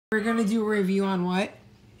We're gonna do a review on what?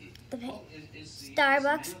 The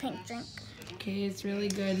Starbucks pink drink. Okay, it's really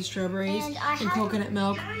good. Strawberries and have coconut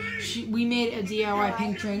milk. We made a DIY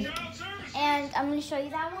pink drink. And I'm gonna show you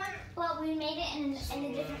that one, but we made it in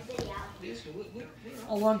a different video.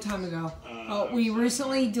 A long time ago. We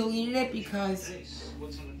recently deleted it because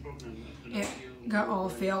it got all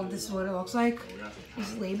failed. This is what it looks like.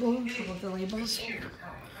 This label, all of the labels.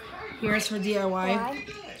 Here's for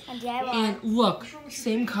DIY. And look,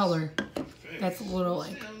 same color. That's a little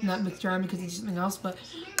like not mixed around because it's something else, but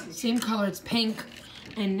same color. It's pink,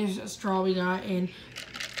 and there's a straw we got. And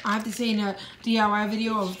I have to say, in a DIY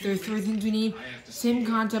video, there are 3 things we need. Same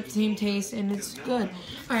concept, same taste, and it's good.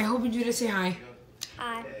 All right, hope you enjoyed it. Say hi.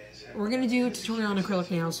 Hi. We're gonna do a tutorial on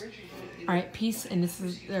acrylic nails. All right, peace. And this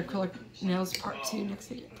is the acrylic nails part 2 next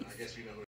video. Peace.